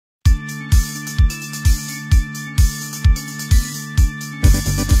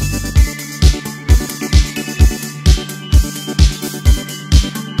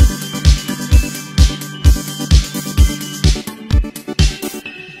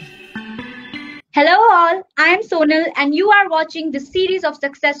Hello, all. I am Sonal, and you are watching the series of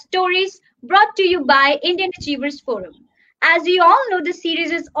success stories brought to you by Indian Achievers Forum. As you all know, the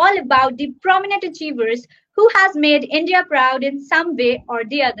series is all about the prominent achievers who has made India proud in some way or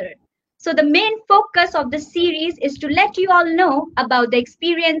the other. So the main focus of the series is to let you all know about the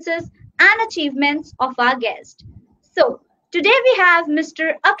experiences and achievements of our guest. So today we have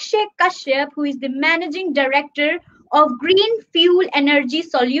Mr. Akshay Kashyap, who is the managing director of Green Fuel Energy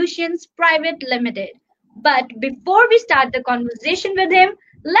Solutions Private Limited. But before we start the conversation with him,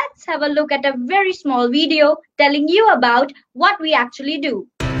 let's have a look at a very small video telling you about what we actually do.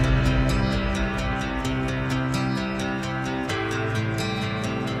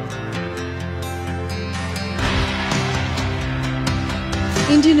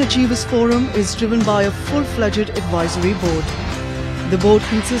 Indian Achievers Forum is driven by a full-fledged advisory board. The board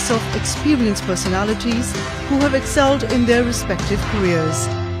consists of experienced personalities who have excelled in their respective careers.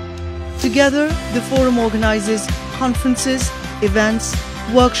 Together, the forum organizes conferences, events,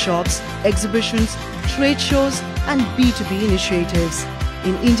 workshops, exhibitions, trade shows and B2B initiatives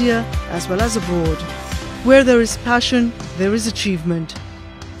in India as well as abroad. Where there is passion, there is achievement.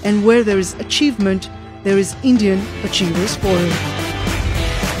 And where there is achievement, there is Indian Achievers Forum.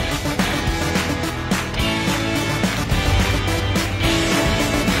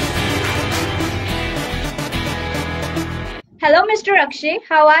 Hello, Mr. Akshay.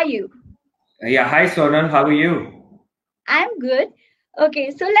 How are you? Yeah, hi Sonal, how are you? I'm good. Okay,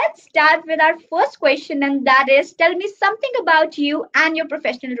 so let's start with our first question, and that is tell me something about you and your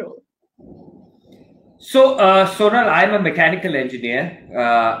professional role. Sonal, I'm a mechanical engineer.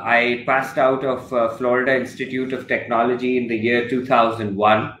 I passed out of Florida Institute of Technology in the year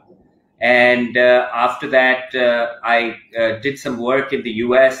 2001. And after that, I did some work in the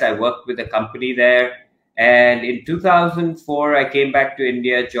US. I worked with a company there. And in 2004, I came back to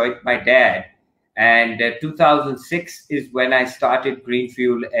India, joined my dad. And 2006 is when I started Green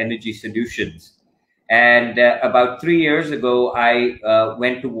Fuel Energy Solutions. And about 3 years ago, I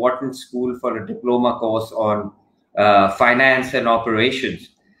went to Wharton School for a diploma course on finance and operations.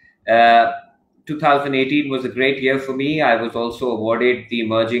 2018 was a great year for me. I was also awarded the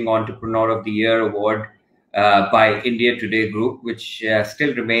Emerging Entrepreneur of the Year award by India Today Group, which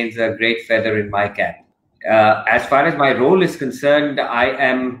still remains a great feather in my cap. As far as my role is concerned, I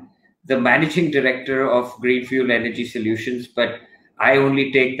am the managing director of Green Fuel Energy Solutions, but I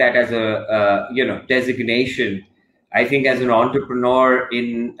only take that as a designation. I think as an entrepreneur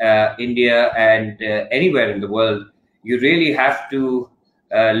in India and anywhere in the world, you really have to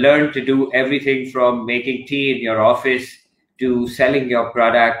learn to do everything from making tea in your office to selling your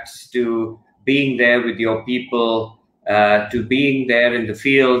products to being there with your people to being there in the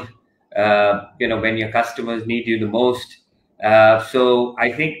field. When your customers need you the most. So I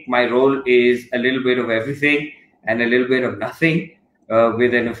think my role is a little bit of everything and a little bit of nothing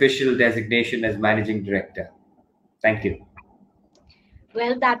with an official designation as managing director. Thank you.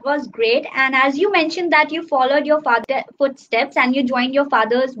 Well, that was great. And as you mentioned that you followed your father's footsteps and you joined your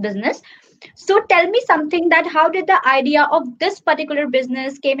father's business. So tell me something that how did the idea of this particular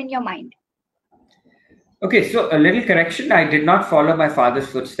business came in your mind? Okay, so a little correction. I did not follow my father's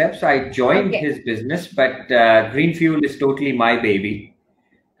footsteps. I joined his business, but Green Fuel is totally my baby,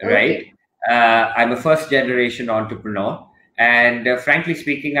 right? I'm a first generation entrepreneur. And frankly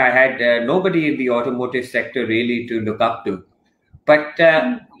speaking, I had nobody in the automotive sector really to look up to. But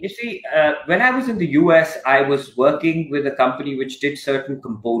you see, when I was in the US, I was working with a company which did certain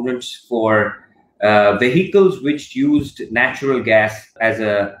components for vehicles which used natural gas as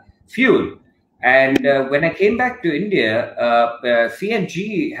a fuel. And when I came back to India,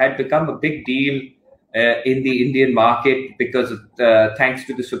 CNG had become a big deal in the Indian market because of thanks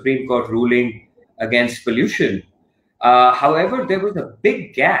to the Supreme Court ruling against pollution. However, there was a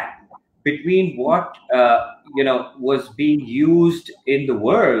big gap between what was being used in the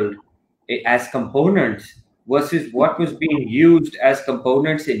world as components versus what was being used as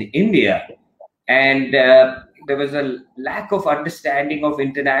components in India. And there was a lack of understanding of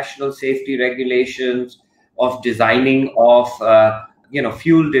international safety regulations, of designing of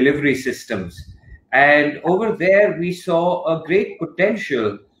fuel delivery systems. And over there, we saw a great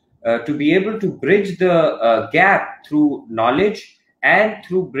potential to be able to bridge the gap through knowledge and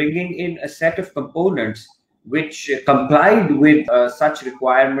through bringing in a set of components which complied with such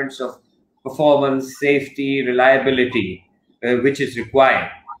requirements of performance, safety, reliability, which is required.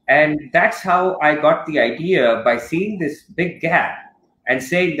 And that's how I got the idea, by seeing this big gap and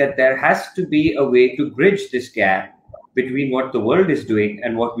saying that there has to be a way to bridge this gap between what the world is doing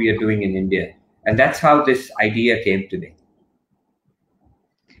and what we are doing in India. And that's how this idea came to me.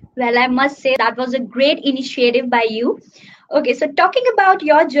 Well, I must say that was a great initiative by you. Okay, so talking about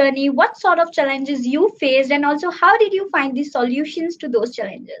your journey, what sort of challenges you faced, and also how did you find the solutions to those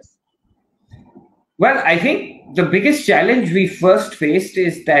challenges? Well, I think the biggest challenge we first faced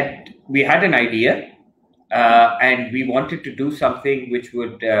is that we had an idea and we wanted to do something which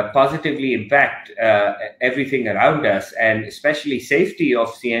would positively impact everything around us, and especially safety of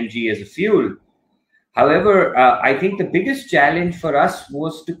CNG as a fuel. However, I think the biggest challenge for us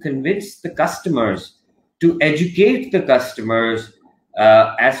was to convince the customers, to educate the customers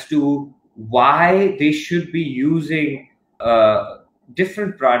as to why they should be using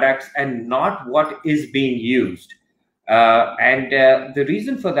different products and not what is being used. And the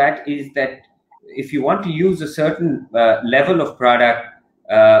reason for that is that if you want to use a certain level of product,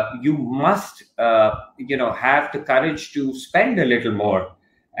 you must, have the courage to spend a little more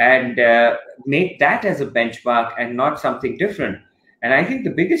and make that as a benchmark and not something different. And I think the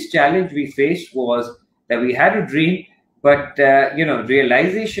biggest challenge we faced was that we had a dream, but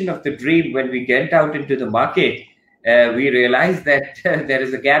realization of the dream when we get out into the market, we realized that there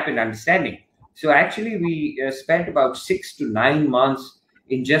is a gap in understanding. So actually, we spent about 6 to 9 months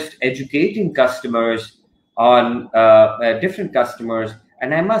in just educating customers on different customers,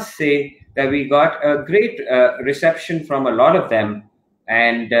 and I must say that we got a great reception from a lot of them,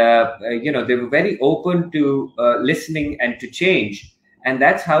 and they were very open to listening and to change, and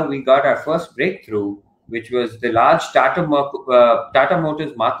that's how we got our first breakthrough, which was the large Tata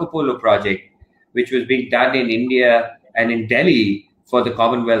Motors Marco Polo project, which was being done in India and in Delhi for the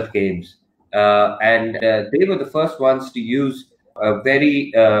Commonwealth Games. And they were the first ones to use a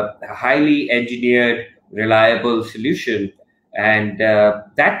very highly engineered, reliable solution. And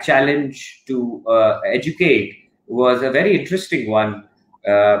that challenge to educate was a very interesting one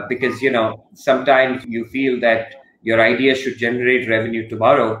because, sometimes you feel that your idea should generate revenue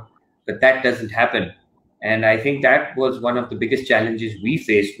tomorrow, but that doesn't happen. And I think that was one of the biggest challenges we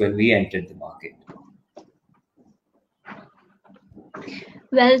faced when we entered the market.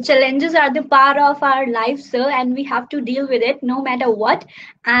 Well, challenges are the part of our life, sir, and we have to deal with it no matter what.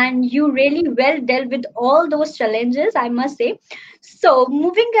 And you really well dealt with all those challenges, I must say. So,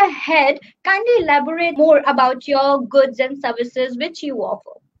 moving ahead, kindly elaborate more about your goods and services which you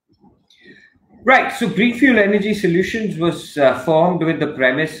offer. Right. So Green Fuel Energy Solutions was formed with the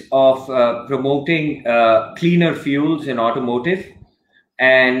premise of promoting cleaner fuels in automotive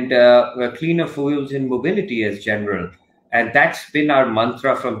and cleaner fuels in mobility as general. And that's been our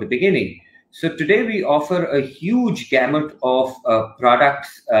mantra from the beginning. So today we offer a huge gamut of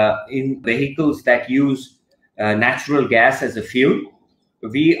products in vehicles that use natural gas as a fuel.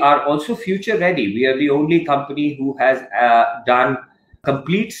 We are also future ready. We are the only company who has done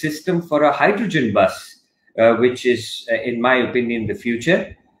complete system for a hydrogen bus, which is, in my opinion, the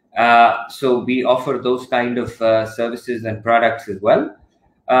future. So we offer those kind of services and products as well.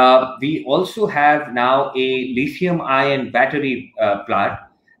 We also have now a lithium-ion battery plant,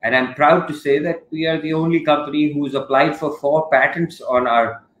 and I'm proud to say that we are the only company who's applied for 4 patents on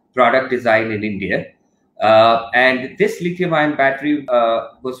our product design in India. And this lithium-ion battery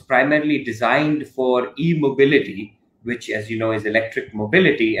was primarily designed for e-mobility, which, as you know, is electric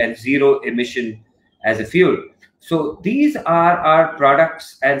mobility and zero emission as a fuel. So these are our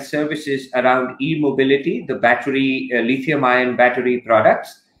products and services around e-mobility, the battery, lithium-ion battery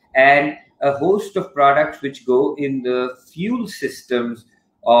products, and a host of products which go in the fuel systems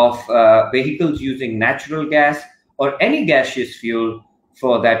of vehicles using natural gas or any gaseous fuel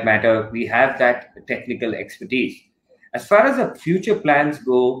for that matter. We have that technical expertise. As far as our future plans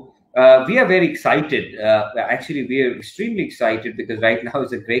go, we are very excited. Actually, we are extremely excited because right now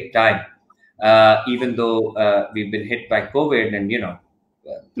is a great time, even though we've been hit by COVID and,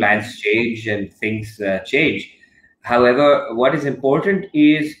 plans change and things change. However, what is important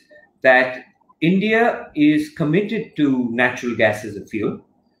is that India is committed to natural gas as a fuel.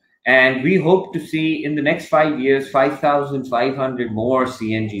 And we hope to see in the next 5 years, 5,500 more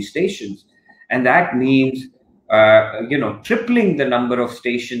CNG stations. And that means tripling the number of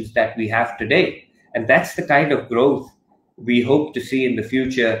stations that we have today. And that's the kind of growth we hope to see in the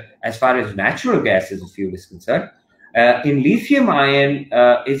future as far as natural gas as a fuel is concerned. In lithium ion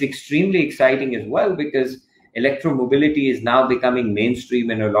is extremely exciting as well because electromobility is now becoming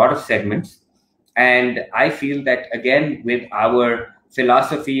mainstream in a lot of segments. And I feel that, again, with our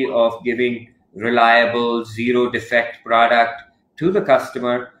philosophy of giving reliable, zero defect product to the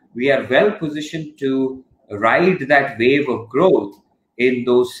customer, we are well positioned to ride that wave of growth in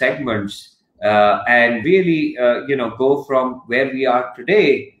those segments and really, go from where we are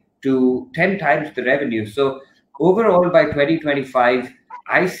today to 10 times the revenue. So overall, by 2025,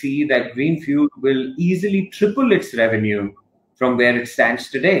 I see that green fuel will easily triple its revenue from where it stands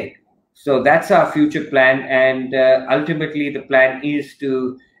today. So that's our future plan. And ultimately, the plan is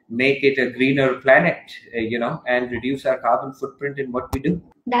to make it a greener planet, and reduce our carbon footprint in what we do.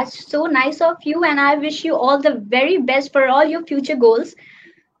 That's so nice of you, and I wish you all the very best for all your future goals.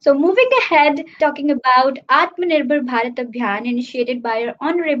 So, moving ahead, talking about Atmanirbhar Bharat Abhiyan initiated by our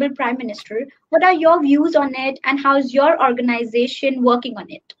Honorable Prime Minister, what are your views on it, and how is your organization working on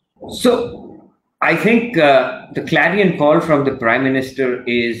it? So, I think the clarion call from the Prime Minister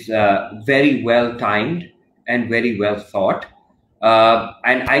is very well timed and very well thought.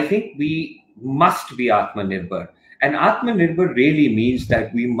 And I think we must be Atmanirbhar. And Atmanirbhar really means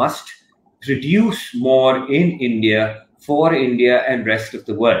that we must produce more in India, for India and rest of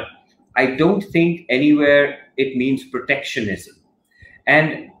the world. I don't think anywhere it means protectionism.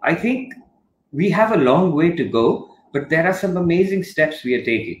 And I think we have a long way to go, but there are some amazing steps we are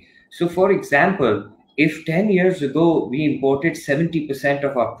taking. So, for example, if 10 years ago we imported 70%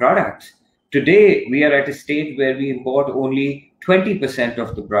 of our products, today we are at a stage where we import only 20%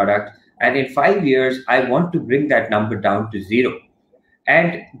 of the product. And in 5 years, I want to bring that number down to zero.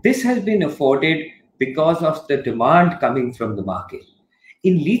 And this has been afforded because of the demand coming from the market.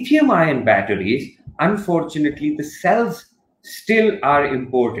 In lithium ion batteries, unfortunately, the cells still are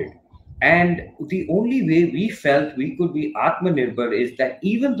imported. And the only way we felt we could be Atmanirbhar is that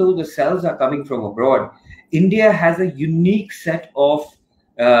even though the cells are coming from abroad, India has a unique set of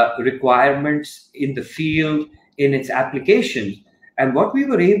requirements in the field, in its applications. And what we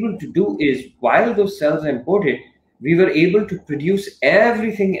were able to do is, while those cells are imported, we were able to produce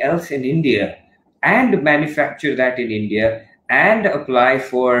everything else in India and manufacture that in India and apply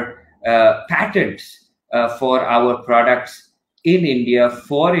for patents for our products in India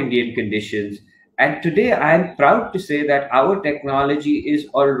for Indian conditions. And today I am proud to say that our technology is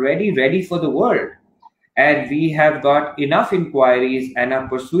already ready for the world. And we have got enough inquiries and are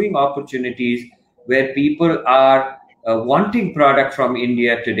pursuing opportunities where people are wanting product from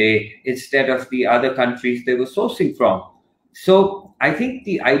India today instead of the other countries they were sourcing from. So I think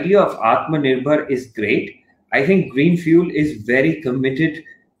the idea of Atmanirbhar is great. I think Green Fuel is very committed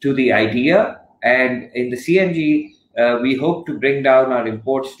to the idea. And in the CNG, we hope to bring down our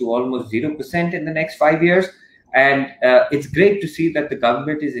imports to almost 0% in the next 5 years. And it's great to see that the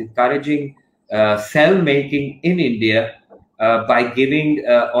government is encouraging cell making in India by giving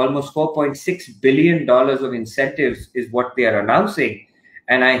almost $4.6 billion of incentives is what they are announcing.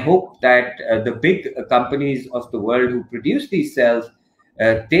 And I hope that the big companies of the world who produce these cells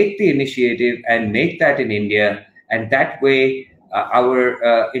take the initiative and make that in India. And that way,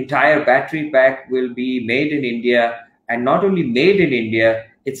 our entire battery pack will be made in India. And not only made in India,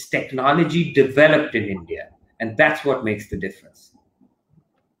 it's technology developed in India. And that's what makes the difference.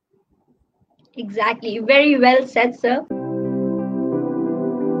 Exactly. Very well said, sir.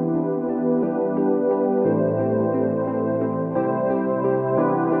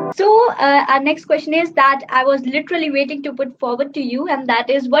 So, our next question is that I was literally waiting to put forward to you, and that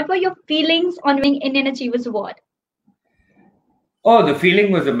is, what were your feelings on winning Indian Achievers Award? Oh, the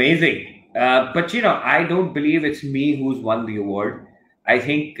feeling was amazing. But, I don't believe it's me who's won the award. I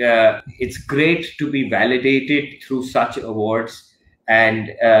think it's great to be validated through such awards. And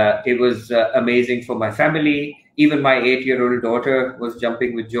it was amazing for my family. Even my 8-year-old daughter was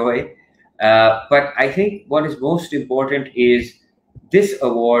jumping with joy. But I think what is most important is this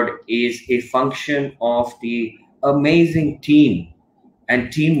award is a function of the amazing team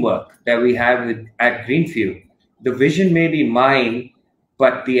and teamwork that we have at Greenfield. The vision may be mine,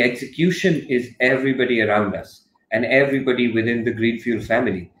 but the execution is everybody around us and everybody within the Greenfield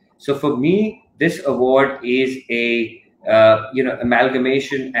family. So for me, this award is a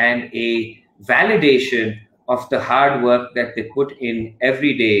amalgamation and a validation of the hard work that they put in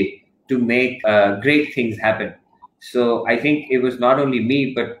every day to make great things happen. So I think it was not only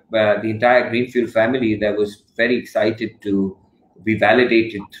me, but the entire Greenfield family that was very excited to be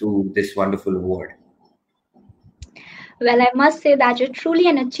validated through this wonderful award. Well, I must say that you're truly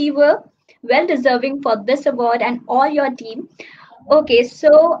an achiever, well deserving for this award and all your team. Okay,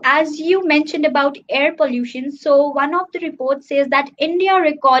 so as you mentioned about air pollution, so one of the reports says that India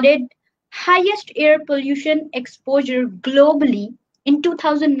recorded highest air pollution exposure globally in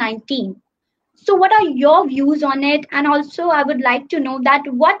 2019. So what are your views on it? And also I would like to know that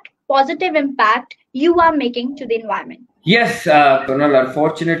what positive impact you are making to the environment. Yes, Sonal,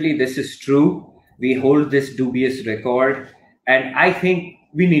 unfortunately, this is true. We hold this dubious record, and I think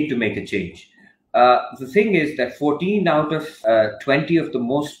we need to make a change. The thing is that 14 out of 20 of the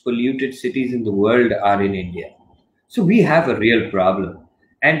most polluted cities in the world are in India. So we have a real problem.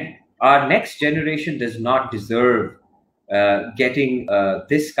 And our next generation does not deserve getting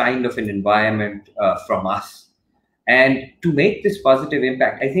this kind of an environment from us. And to make this positive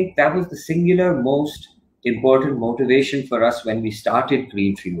impact, I think that was the singular most important motivation for us when we started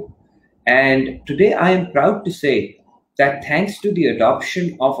Green Fuel. And today I am proud to say that thanks to the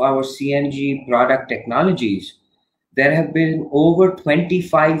adoption of our CNG product technologies, there have been over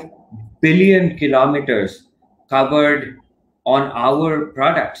 25 billion kilometers covered on our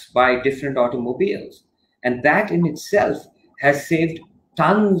products by different automobiles. And that in itself has saved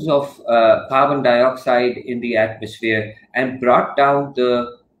tons of carbon dioxide in the atmosphere and brought down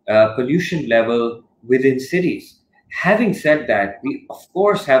the pollution level within cities. Having said that, we of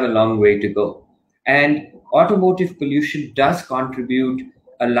course have a long way to go. And automotive pollution does contribute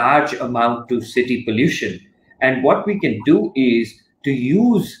a large amount to city pollution. And what we can do is to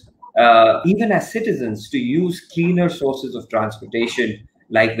use, even as citizens, to use cleaner sources of transportation,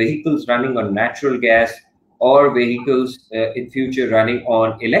 like vehicles running on natural gas or vehicles in future running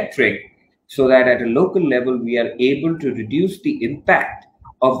on electric, so that at a local level, we are able to reduce the impact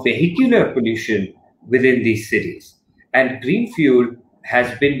of vehicular pollution within these cities. And Green Fuel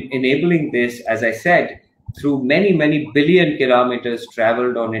has been enabling this, as I said, through many, many billion kilometers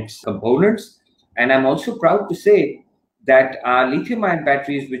traveled on its components. And I'm also proud to say that our lithium-ion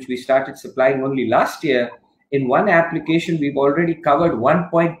batteries, which we started supplying only last year, in one application, we've already covered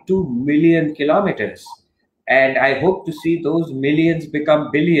 1.2 million kilometers. And I hope to see those millions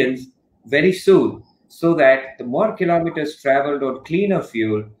become billions very soon, so that the more kilometers traveled on cleaner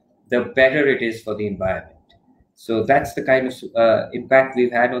fuel, the better it is for the environment. So that's the kind of impact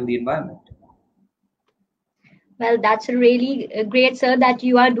we've had on the environment. Well, that's really great, sir, that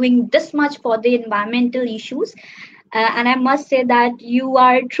you are doing this much for the environmental issues. And I must say that you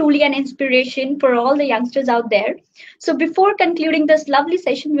are truly an inspiration for all the youngsters out there. So before concluding this lovely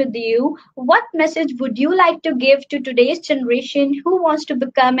session with you, what message would you like to give to today's generation who wants to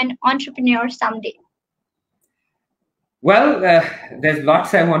become an entrepreneur someday? Well, there's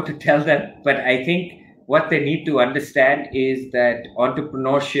lots I want to tell them, but I think what they need to understand is that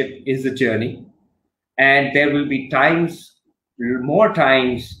entrepreneurship is a journey, and there will be times, more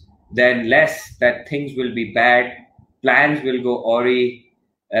times than less, that things will be bad, plans will go awry,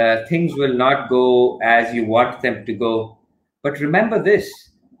 things will not go as you want them to go. But remember this,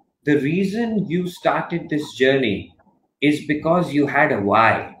 the reason you started this journey is because you had a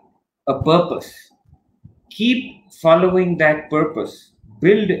why, a purpose. Keep following that purpose,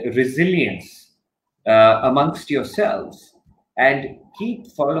 build resilience amongst yourselves, and keep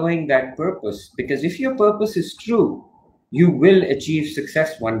following that purpose, because if your purpose is true, you will achieve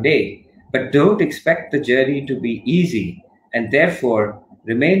success one day. But don't expect the journey to be easy, and therefore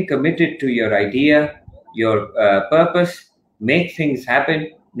remain committed to your idea, your purpose. Make things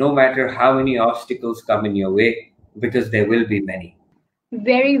happen no matter how many obstacles come in your way, because there will be many.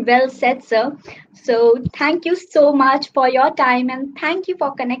 Very well said, sir. So thank you so much for your time, and thank you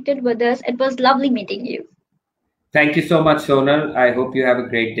for connecting with us. It was lovely meeting you. Thank you so much, Sonal. I hope you have a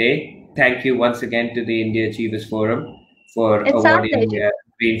great day. Thank you once again to the India Achievers Forum for awarding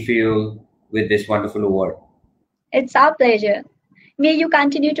Green Fuel with this wonderful award. It's our pleasure. May you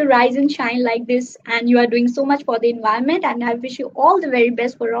continue to rise and shine like this, and you are doing so much for the environment, and I wish you all the very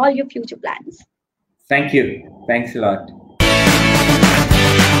best for all your future plans. Thank you. Thanks a lot.